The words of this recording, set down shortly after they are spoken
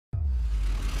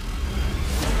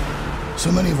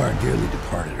So many of our dearly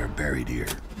departed are buried here.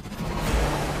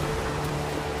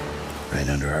 Right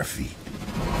under our feet.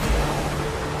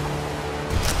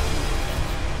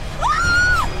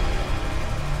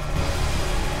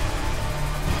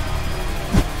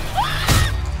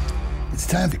 It's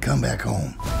time to come back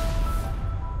home.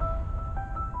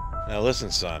 Now listen,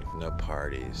 son, no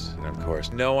parties. And of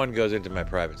course, no one goes into my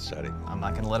private study. I'm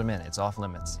not gonna let him in, it's off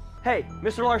limits. Hey,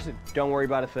 Mr. Larson, don't worry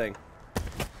about a thing.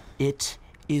 It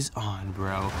is on,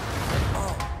 bro.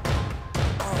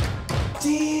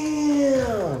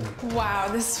 Damn! Wow,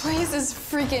 this place is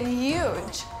freaking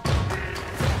huge.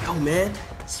 Yo, man,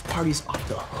 this party's off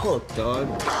the hook, dog.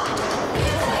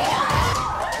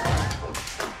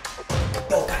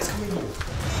 Yo, guys, come in here.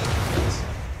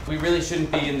 We really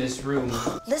shouldn't be in this room.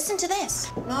 Listen to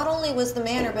this. Not only was the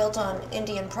manor built on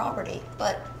Indian property,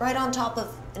 but right on top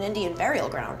of an Indian burial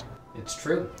ground. It's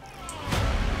true.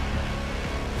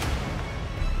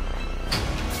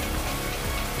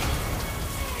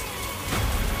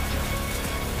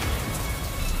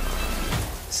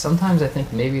 Sometimes I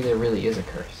think maybe there really is a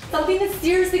curse. Something is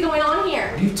seriously going on here.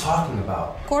 What are you talking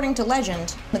about? According to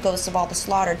legend, the ghosts of all the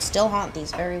slaughtered still haunt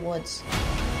these very woods.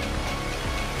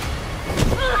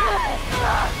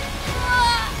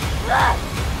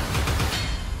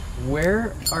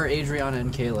 Where are Adriana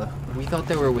and Kayla? We thought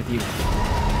they were with you.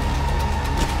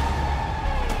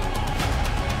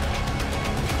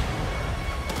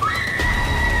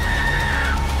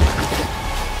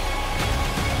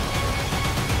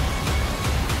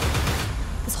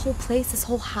 This whole place, this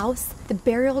whole house, the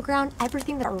burial ground,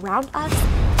 everything that around us.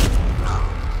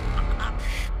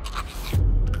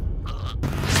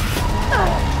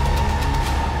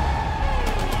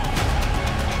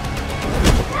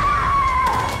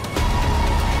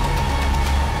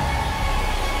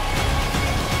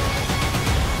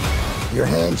 Your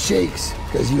hand shakes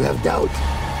because you have doubt.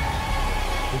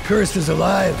 The curse is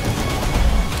alive.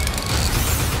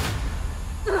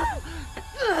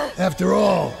 After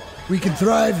all, we can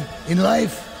thrive in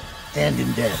life and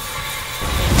in death.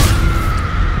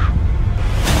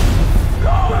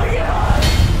 Oh my God!